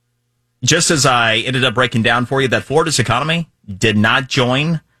just as I ended up breaking down for you, that Florida's economy did not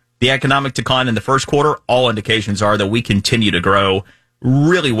join the economic decline in the first quarter. All indications are that we continue to grow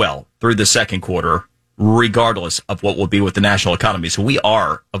really well through the second quarter, regardless of what will be with the national economy. So we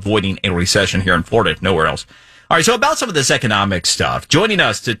are avoiding a recession here in Florida, nowhere else. All right, so about some of this economic stuff, joining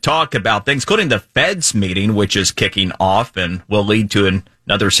us to talk about things, including the Fed's meeting, which is kicking off and will lead to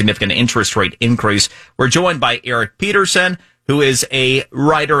another significant interest rate increase. We're joined by Eric Peterson, who is a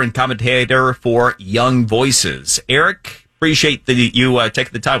writer and commentator for Young Voices. Eric, appreciate you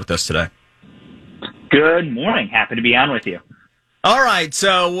taking the time with us today. Good morning. Happy to be on with you. All right,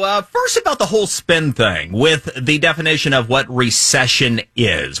 so first about the whole spin thing with the definition of what recession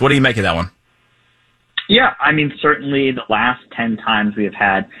is. What do you make of that one? Yeah, I mean, certainly the last 10 times we have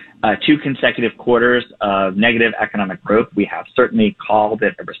had 2 consecutive quarters of negative economic growth, we have certainly called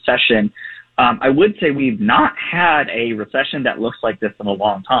it a recession. I would say we've not had a recession that looks like this in a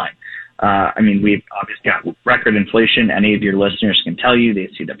long time. I mean, we've obviously got record inflation. Any of your listeners can tell you they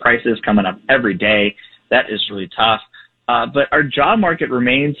see the prices coming up every day. That is really tough. But our job market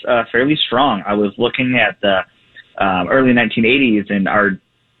remains fairly strong. I was looking at the early 1980s, and our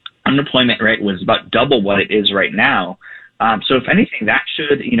unemployment rate was about double what it is right now. So if anything, that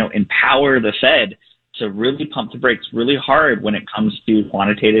should, empower the Fed to really pump the brakes really hard when it comes to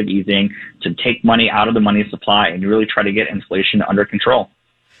quantitative easing, to take money out of the money supply and really try to get inflation under control.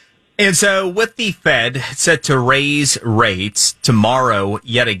 And so with the Fed set to raise rates tomorrow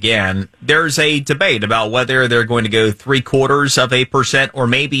yet again, there's a debate about whether they're going to go 0.75% or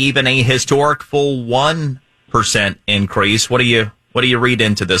maybe even a historic full 1% increase. What do you read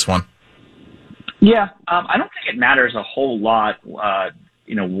into this one? Yeah, I don't think it matters a whole lot,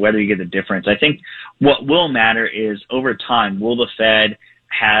 whether you get the difference. I think what will matter is over time, will the Fed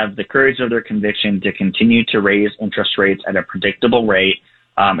have the courage of their conviction to continue to raise interest rates at a predictable rate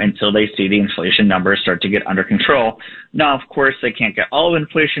until they see the inflation numbers start to get under control. Now, of course, they can't get all of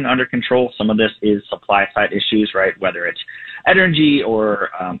inflation under control. Some of this is supply side issues, right? Whether it's energy or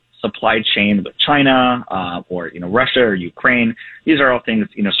supply chain with China or Russia or Ukraine. These are all things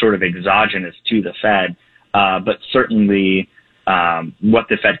sort of exogenous to the Fed, but certainly what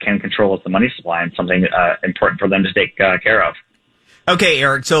the Fed can control is the money supply, and something important for them to take care of. Okay,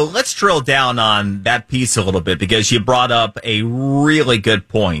 Eric, so let's drill down on that piece a little bit, because you brought up a really good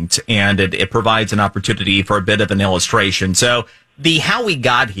point, and it provides an opportunity for a bit of an illustration. So the how we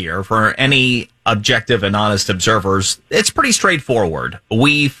got here, for any objective and honest observers, it's pretty straightforward.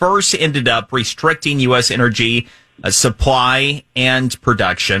 We first ended up restricting U.S. energy supply and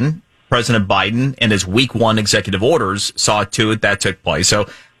production. President Biden and his week 1 executive orders saw to it that took place. So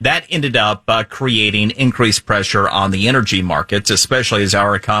that ended up creating increased pressure on the energy markets, especially as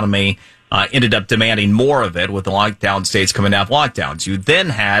our economy ended up demanding more of it with the lockdown states coming out of lockdowns. You then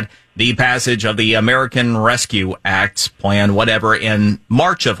had the passage of the American Rescue Act plan, whatever, in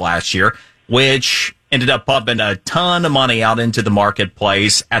March of last year, which ended up pumping a ton of money out into the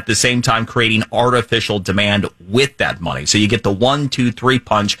marketplace, at the same time creating artificial demand with that money. So you get the 1, 2, 3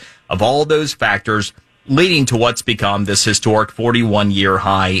 punch of all those factors, leading to what's become this historic 41-year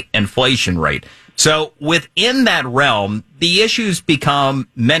high inflation rate. So within that realm, the issues become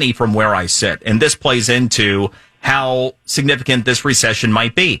many from where I sit, and this plays into how significant this recession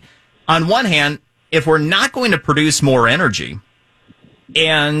might be. On one hand, if we're not going to produce more energy,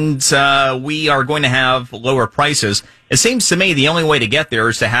 and we are going to have lower prices, it seems to me the only way to get there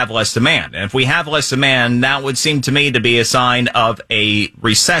is to have less demand. And if we have less demand, that would seem to me to be a sign of a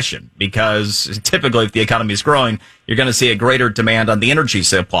recession, because typically if the economy is growing, you're going to see a greater demand on the energy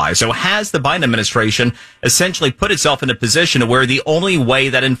supply. So has the Biden administration essentially put itself in a position where the only way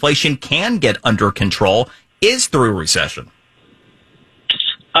that inflation can get under control is through recession?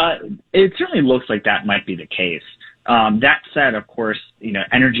 It certainly looks like that might be the case. That said, of course,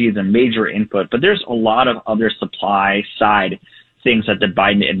 energy is a major input, but there's a lot of other supply side things that the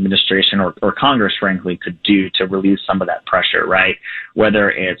Biden administration or Congress, frankly, could do to relieve some of that pressure, right?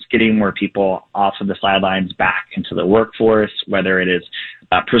 Whether it's getting more people off of the sidelines back into the workforce, whether it is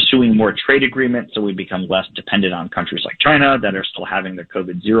pursuing more trade agreements so we become less dependent on countries like China that are still having their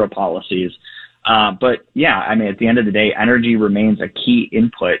COVID-0 policies. But yeah, I mean, at the end of the day, energy remains a key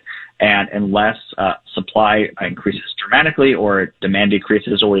input. And unless supply increases dramatically or demand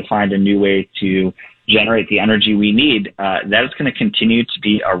decreases, or we find a new way to generate the energy we need, that is going to continue to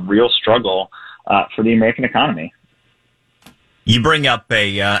be a real struggle for the American economy. You bring up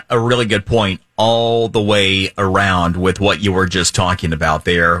a really good point all the way around with what you were just talking about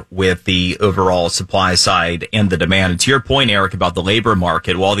there with the overall supply side and the demand. And to your point, Eric, about the labor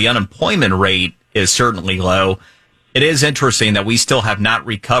market, while the unemployment rate is certainly low, It is interesting that we still have not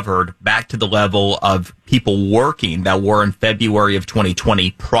recovered back to the level of people working that were in February of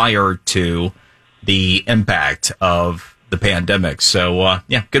 2020 prior to the impact of the pandemic. So,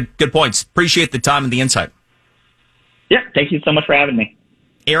 yeah, good points. Appreciate the time and the insight. Yeah, thank you so much for having me.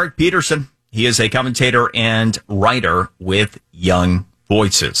 Eric Peterson, he is a commentator and writer with Young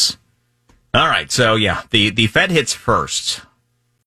Voices. All right, so yeah, the Fed hits first